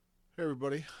Hey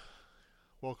everybody,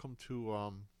 welcome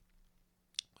to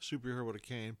Superhero with a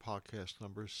Cane podcast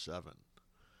number 7.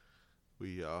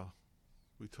 We uh,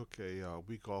 we took a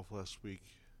week off last week.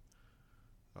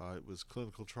 It was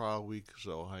clinical trial week,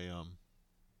 so I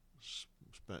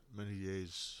spent many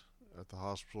days at the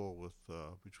hospital with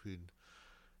between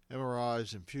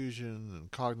MRIs, infusion, and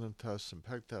cognitive tests, and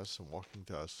peg tests, and walking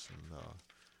tests, and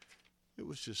it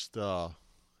was just an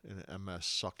MS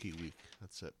sucky week.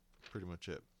 That's it, pretty much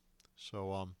it.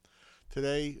 So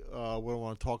today, what I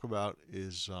want to talk about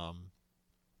is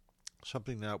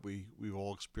something that we've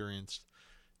all experienced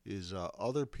is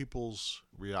other people's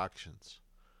reactions.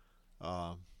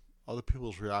 Um, Other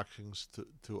people's reactions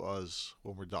to us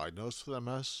when we're diagnosed with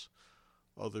MS,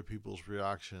 other people's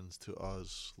reactions to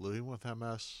us living with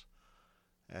MS,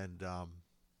 and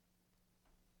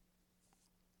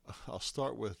I'll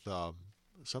start with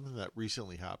something that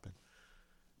recently happened.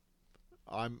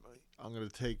 I'm I'm going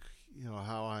to take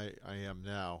how I am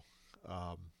now.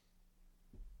 Um,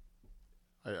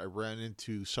 I ran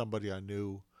into somebody I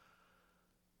knew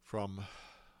from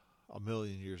a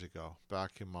million years ago,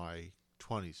 back in my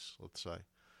 20s, let's say.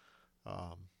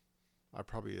 Um, I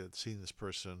probably had seen this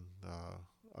person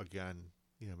again,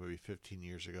 maybe 15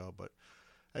 years ago. But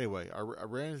anyway, I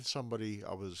ran into somebody.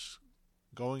 I was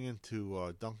going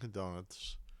into Dunkin'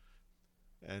 Donuts,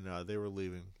 and they were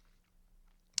leaving.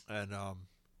 And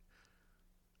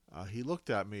he looked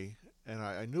at me, and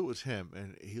I knew it was him.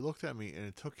 And he looked at me, and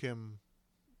it took him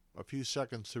a few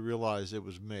seconds to realize it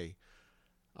was me.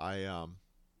 I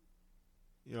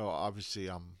obviously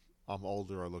I'm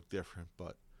older, I look different,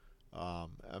 but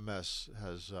MS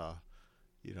has not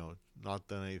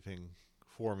done anything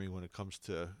for me when it comes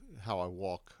to how I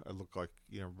walk. I look like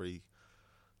everybody.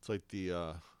 It's like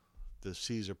the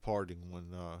seas are parting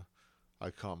when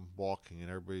I come walking, and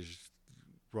everybody's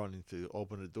running to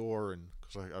open the door, and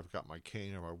because I've got my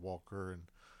cane or my walker, and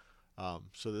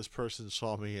so this person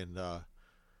saw me, and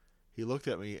he looked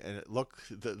at me, and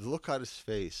the look on his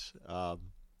face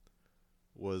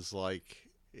was like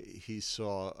he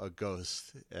saw a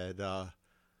ghost, and I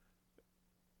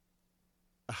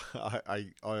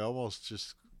almost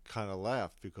just kind of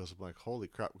laughed because I'm like, holy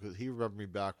crap, because he remembered me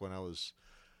back when I was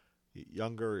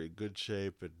younger, in good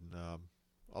shape, and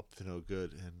up to no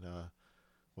good, and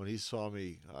when he saw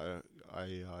me, I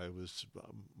was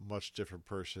a much different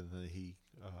person than he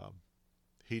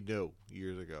knew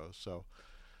years ago. So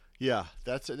yeah,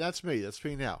 that's me. That's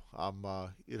me now. I'm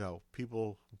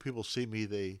people see me,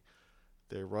 they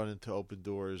run into open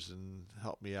doors and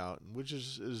help me out, which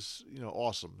is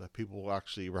awesome that people will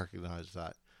actually recognize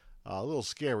that. A little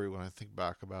scary when I think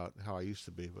back about how I used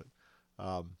to be, but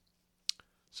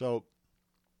so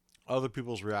other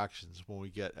people's reactions when we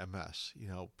get MS.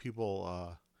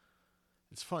 People.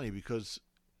 It's funny because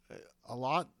a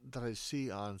lot that I see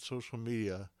on social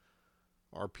media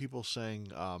are people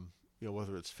saying,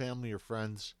 whether it's family or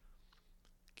friends,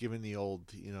 giving the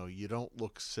old, you don't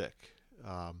look sick.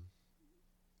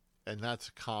 And that's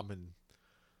a common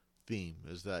theme,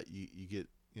 is that you get,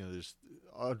 there's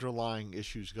underlying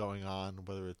issues going on,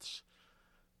 whether it's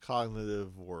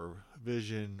cognitive or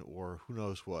vision or who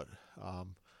knows what.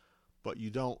 But you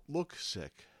don't look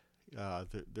sick.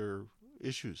 There are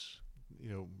issues,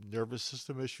 nervous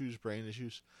system issues, brain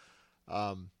issues.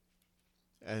 And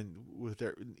with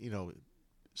their,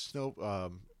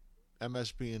 snow,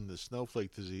 MS being the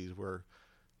snowflake disease, where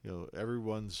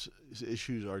everyone's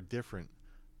issues are different.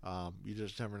 You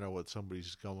just never know what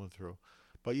somebody's going through.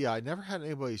 But yeah, I never had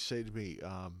anybody say to me,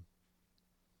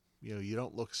 you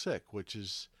don't look sick, which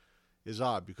is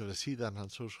odd because I see that on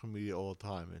social media all the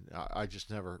time, and I just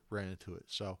never ran into it.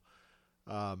 So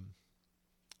I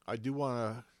do want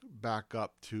to back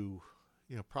up to,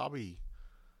 probably,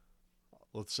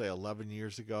 let's say 11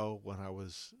 years ago, when I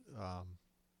was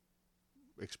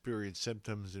experienced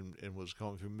symptoms and was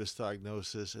going through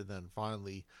misdiagnosis, and then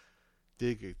finally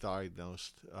did get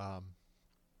diagnosed.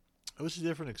 It was a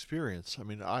different experience. I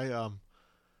mean, I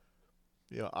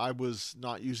was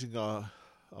not using a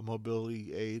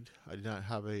mobility aid. I did not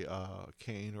have a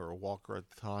cane or a walker at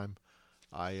the time.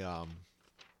 I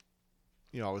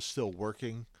was still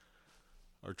working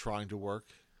or trying to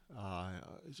work. I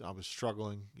was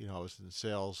struggling. I was in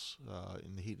sales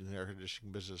in the heat and air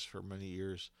conditioning business for many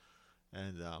years,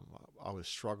 and I was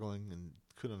struggling and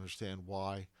couldn't understand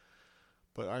why.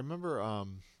 But I remember, I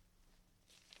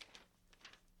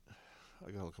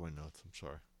gotta look at my notes. I'm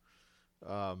sorry.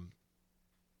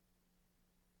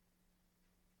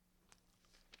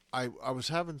 I was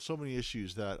having so many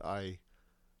issues that I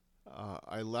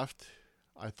left.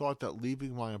 I thought that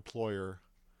leaving my employer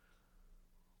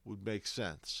would make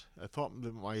sense. I thought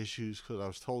that my issues, because I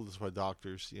was told this by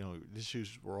doctors, the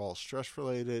issues were all stress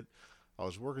related. I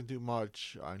was working too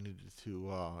much. I needed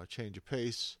to change of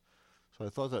pace. So I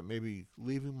thought that maybe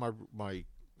leaving my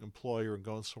employer and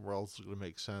going somewhere else was going to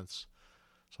make sense.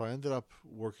 So I ended up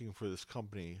working for this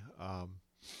company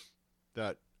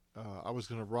that I was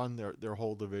going to run their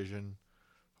whole division.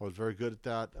 I was very good at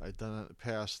that. I'd done it in the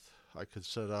past. I could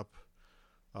set up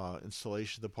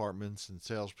installation departments and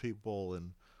salespeople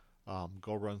and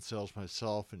go run sales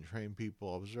myself and train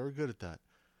people. I was very good at that.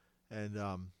 And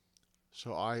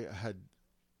so I had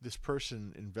this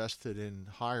person invested in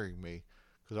hiring me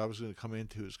because I was going to come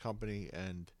into his company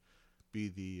and be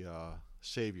the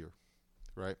savior,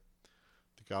 right?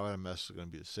 The guy with MS was going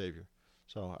to be the savior.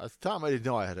 So at the time I didn't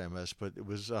know I had MS, but it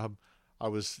was I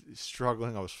was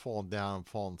struggling. I was falling down,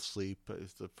 falling asleep.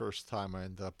 It's the first time I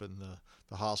ended up in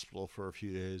the hospital for a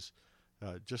few days,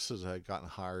 just as I had gotten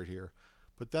hired here.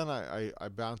 But then I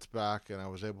bounced back and I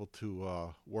was able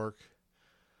to work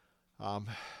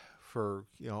for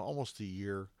almost a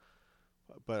year.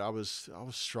 But I was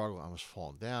struggling. I was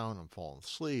falling down. I'm falling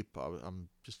asleep. I'm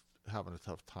just having a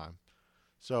tough time.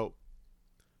 So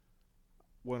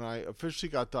when I officially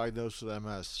got diagnosed with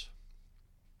MS,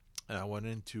 and I went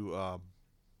into, I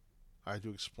had to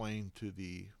explain to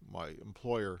my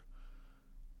employer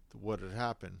what had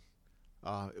happened.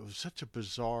 It was such a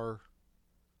bizarre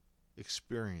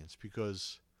experience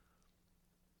because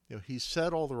he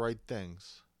said all the right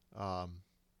things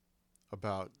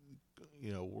about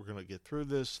we're going to get through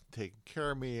this, taking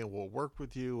care of me, and we'll work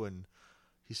with you. And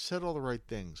he said all the right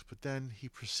things, but then he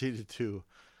proceeded to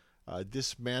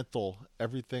dismantle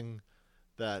everything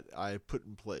that I put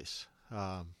in place.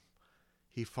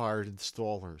 He fired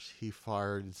installers. He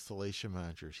fired installation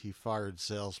managers. He fired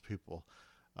salespeople.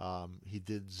 He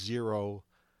did zero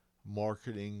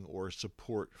marketing or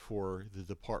support for the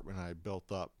department I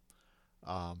built up.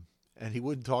 And he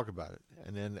wouldn't talk about it.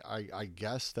 And then I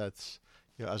guess that's,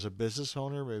 as a business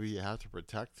owner, maybe you have to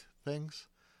protect things.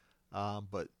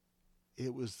 But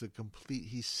it was the complete,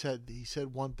 he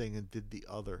said one thing and did the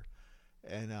other.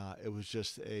 And it was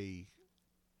just a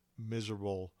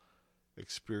miserable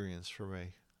experience for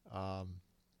me.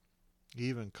 He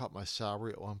even cut my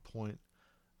salary at one point.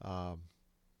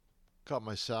 Cut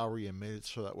my salary and made it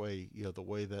so that way, the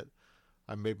way that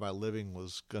I made my living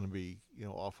was going to be,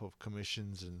 off of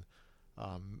commissions, and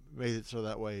made it so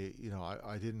that way,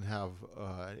 I didn't have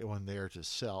anyone there to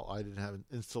sell. I didn't have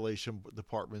installation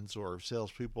departments or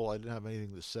salespeople. I didn't have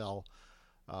anything to sell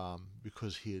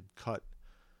because he had cut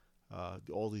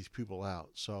all these people out.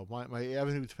 So my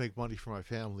avenue to make money for my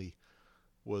family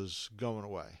was going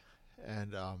away.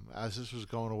 And as this was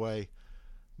going away,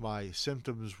 my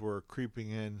symptoms were creeping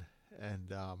in,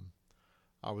 and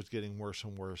I was getting worse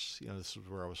and worse. This is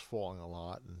where I was falling a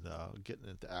lot and getting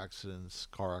into accidents,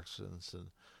 car accidents,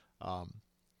 and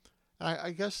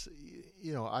I guess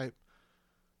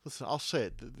listen. I'll say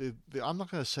it. I'm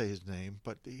not going to say his name,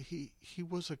 but he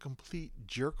was a complete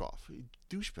jerk off,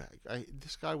 douchebag.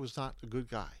 This guy was not a good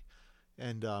guy,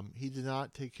 and he did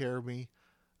not take care of me.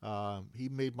 He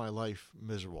made my life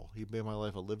miserable. He made my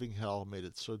life a living hell. Made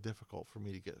it so difficult for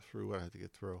me to get through what I had to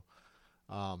get through.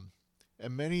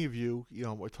 And many of you,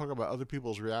 we talk about other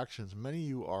people's reactions. Many of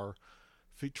you are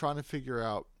trying to figure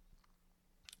out,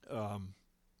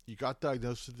 you got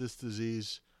diagnosed with this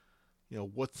disease,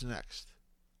 what's next?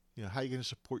 How are you going to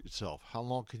support yourself? How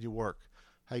long can you work?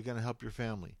 How are you going to help your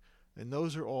family? And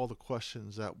those are all the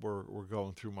questions that were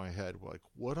going through my head. Like,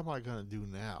 what am I going to do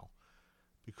now?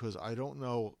 Because I don't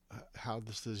know how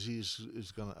this disease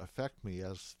is going to affect me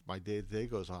as my day-to-day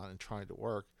goes on and trying to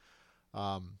work.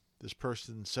 This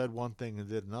person said one thing and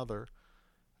did another.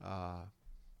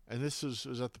 And this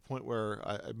was at the point where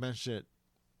I mentioned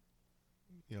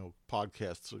it,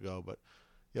 podcasts ago, but,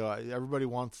 everybody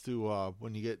wants to,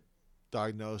 when you get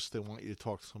diagnosed, they want you to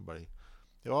talk to somebody.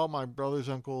 All my brothers,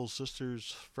 uncles,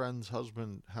 sisters, friends,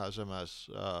 husband has MS.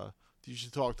 You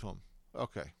should talk to him.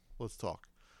 Okay, let's talk.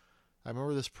 I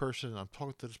remember this person, I'm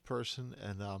talking to this person,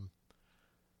 and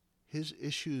his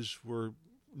issues were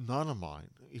none of mine.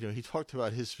 He talked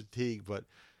about his fatigue, but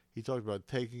he talked about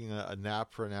taking a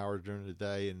nap for an hour during the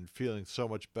day and feeling so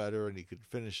much better, and he could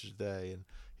finish his day, and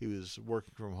he was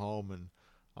working from home and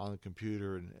on the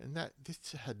computer, and that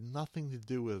this had nothing to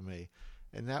do with me,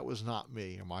 and that was not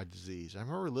me or my disease. I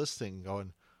remember listening,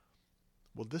 going,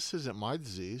 well, this isn't my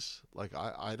disease. Like,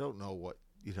 I don't know what,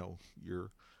 I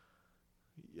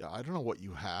don't know what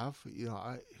you have.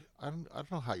 I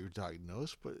don't know how you're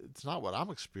diagnosed, but it's not what I'm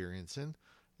experiencing.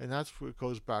 And that's what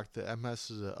goes back to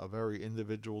MS is a very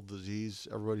individual disease.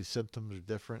 Everybody's symptoms are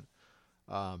different.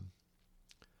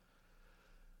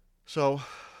 So,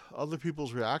 other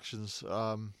people's reactions,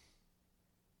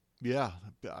 yeah,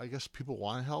 I guess people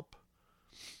want to help.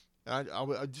 I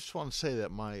just want to say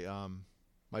that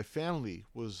my family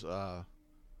was, I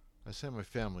say my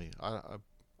family,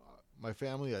 my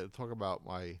family, I talk about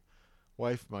my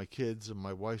wife, my kids, and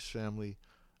my wife's family.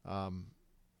 Um,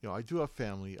 I do have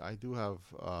family. I do have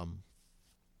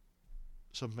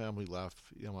some family left.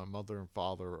 My mother and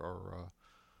father are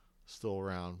still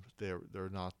around. They're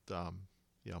not.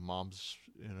 Mom's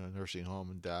in a nursing home,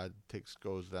 and dad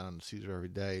goes down and sees her every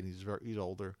day, and he's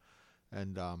older,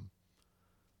 and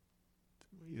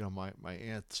my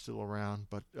aunt's still around.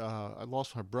 But I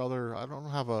lost my brother. I don't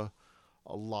have a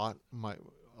lot my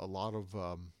a lot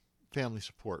of family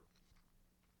support.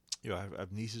 I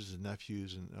have nieces and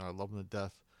nephews, and I love them to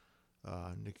death.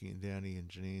 Nikki and Danny and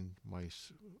Janine, my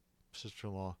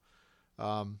sister-in-law.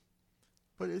 Um,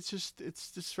 but it's just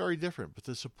very different. But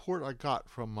the support I got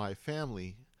from my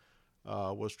family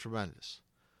was tremendous.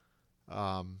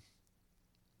 Um,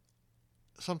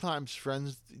 Sometimes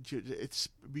friends, it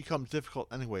becomes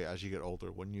difficult anyway as you get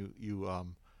older. When you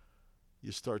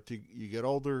get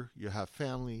older, you have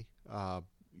family,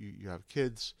 you have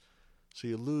kids, so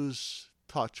you lose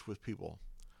touch with people.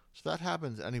 So that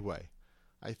happens anyway.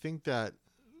 I think that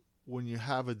when you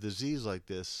have a disease like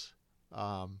this,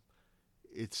 um,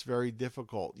 it's very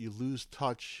difficult. You lose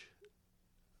touch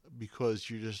because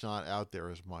you're just not out there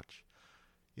as much.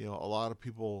 A lot of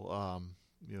people,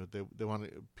 they want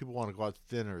to. People want to go out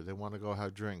to dinner. They want to go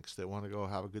have drinks. They want to go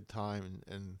have a good time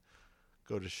and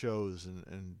go to shows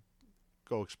and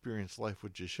go experience life,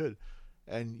 which you should.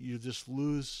 And you just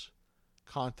lose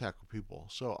contact with people.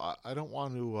 So I don't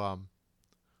want to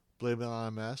blame it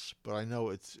on MS, but I know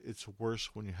it's worse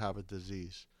when you have a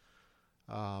disease.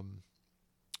 Um,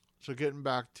 so getting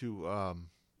back to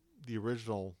the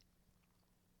original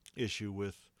issue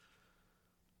with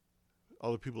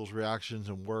other people's reactions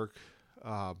and work,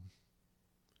 um,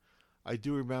 I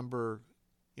do remember,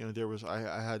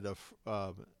 I had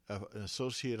an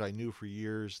associate I knew for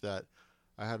years that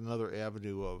I had another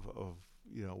avenue of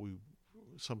we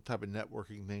some type of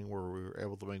networking thing where we were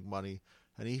able to make money,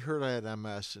 and he heard I had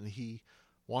MS and he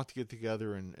wanted to get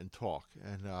together and talk,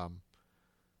 and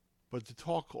but the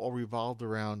talk all revolved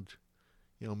around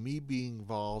me being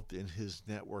involved in his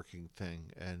networking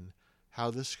thing and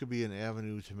how this could be an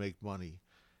avenue to make money.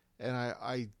 And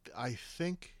I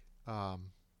think I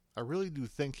really do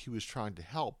think he was trying to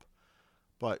help,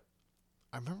 but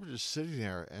I remember just sitting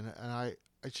there and I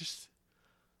just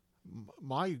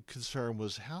my concern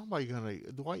was how am I gonna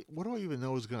what do I even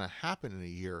know is gonna happen in a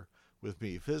year with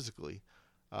me physically?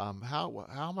 How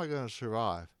am I gonna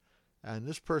survive? And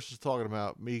this person's talking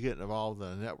about me getting involved in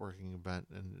a networking event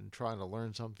and trying to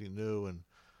learn something new, and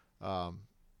um,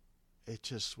 it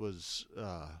just was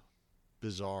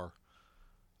bizarre.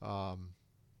 Um,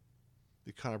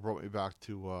 it kind of brought me back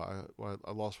to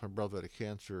I lost my brother to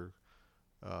cancer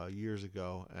years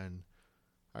ago, and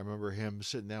I remember him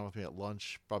sitting down with me at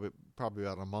lunch, probably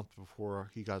about a month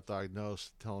before he got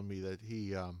diagnosed, telling me that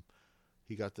he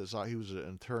got this. He was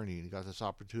an attorney, and he got this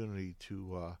opportunity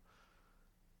to.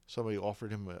 Somebody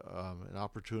offered him an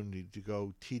opportunity to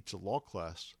go teach a law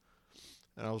class,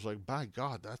 and I was like, "My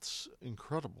God, that's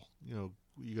incredible! You're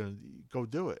gonna go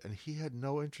do it." And he had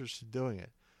no interest in doing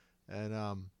it, and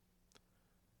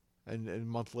and a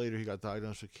month later he got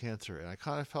diagnosed with cancer, and I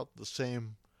kind of felt the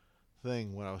same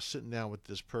thing when I was sitting down with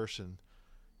this person.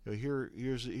 Here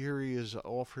he is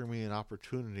offering me an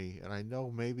opportunity, and I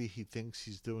know maybe he thinks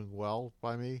he's doing well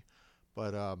by me,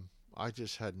 but I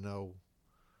just had no.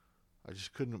 I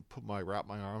just couldn't wrap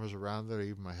my arms around it or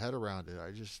even my head around it. I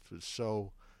just was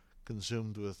so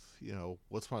consumed with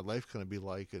what's my life going to be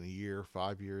like in a year,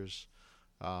 5 years.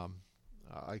 Um,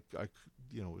 I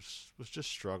was just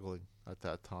struggling at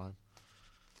that time.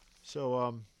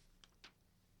 So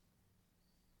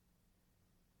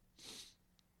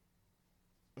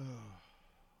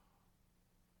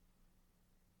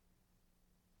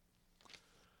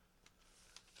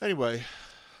anyway,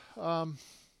 um,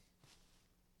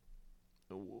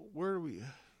 where do we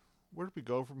where do we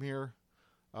go from here?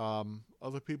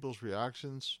 Other people's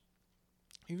reactions.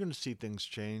 You're going to see things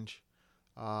change.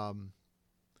 Um,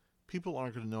 People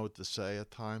aren't going to know what to say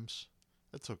at times.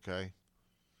 That's okay.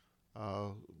 Uh,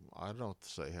 I don't know what to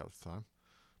say half the time,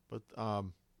 but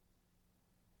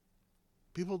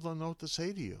people don't know what to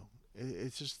say to you.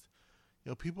 It's just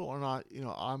people are not.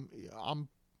 I'm.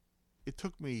 It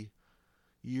took me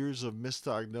years of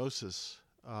misdiagnosis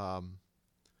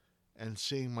and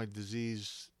seeing my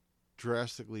disease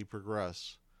drastically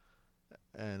progress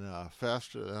and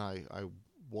faster than I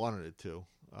wanted it to.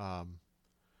 Um,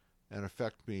 and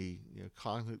affect me,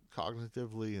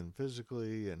 cognitively and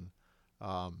physically,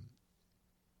 um,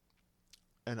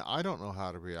 and I don't know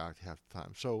how to react half the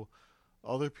time. So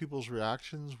other people's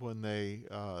reactions when they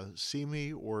see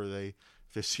me, or if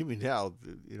they see me now,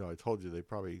 I told you they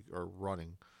probably are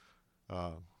running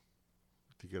uh,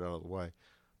 to get out of the way.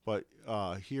 But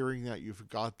hearing that you've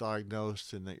got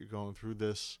diagnosed and that you're going through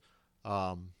this,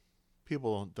 um,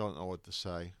 people don't know what to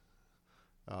say,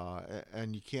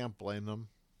 and you can't blame them.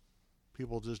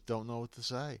 People just don't know what to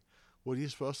say. What are you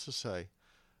supposed to say?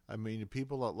 I mean, the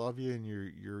people that love you and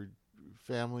your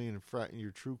family and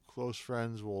your true close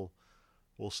friends will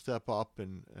step up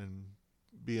and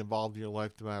be involved in your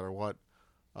life no matter what.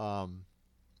 Um,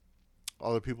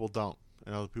 Other people don't,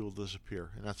 and other people disappear,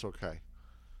 and that's okay.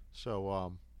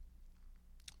 So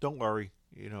don't worry.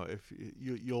 If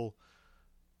you'll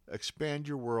expand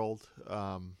your world,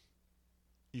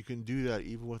 you can do that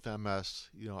even with MS.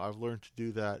 I've learned to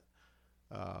do that.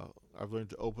 I've learned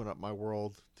to open up my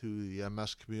world to the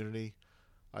MS community.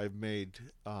 I've made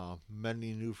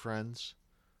many new friends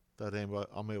that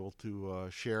I'm able to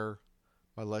share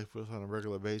my life with on a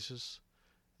regular basis.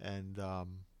 And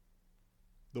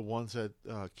the ones that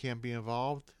can't be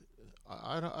involved,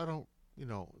 I don't,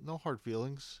 no hard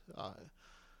feelings.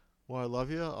 When I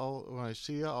love you, when I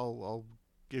see you, I'll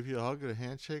give you a hug and a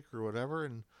handshake or whatever.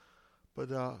 But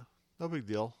no big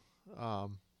deal.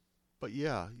 But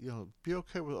yeah, be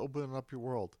okay with opening up your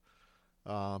world.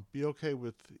 Be okay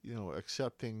with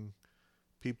accepting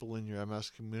people in your MS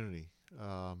community.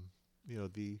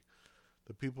 The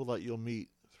people that you'll meet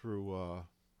through.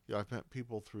 I've met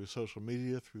people through social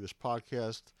media, through this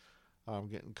podcast. I'm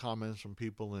getting comments from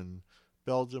people in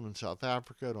Belgium and South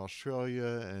Africa and Australia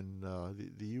and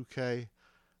the UK.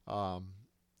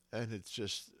 And it's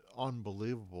just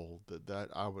unbelievable that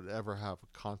I would ever have a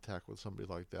contact with somebody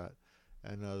like that.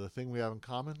 And the thing we have in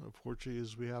common, unfortunately,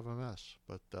 is we have MS.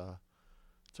 But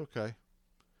it's okay.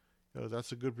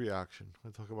 That's a good reaction. I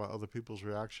talk about other people's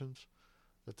reactions.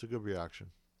 That's a good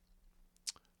reaction.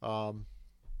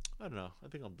 I don't know. I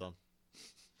think I'm done.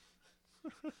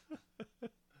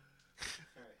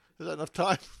 Is that enough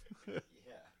time?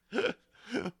 Yeah.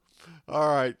 All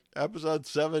right. Episode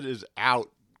 7 is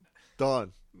out.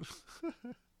 Done.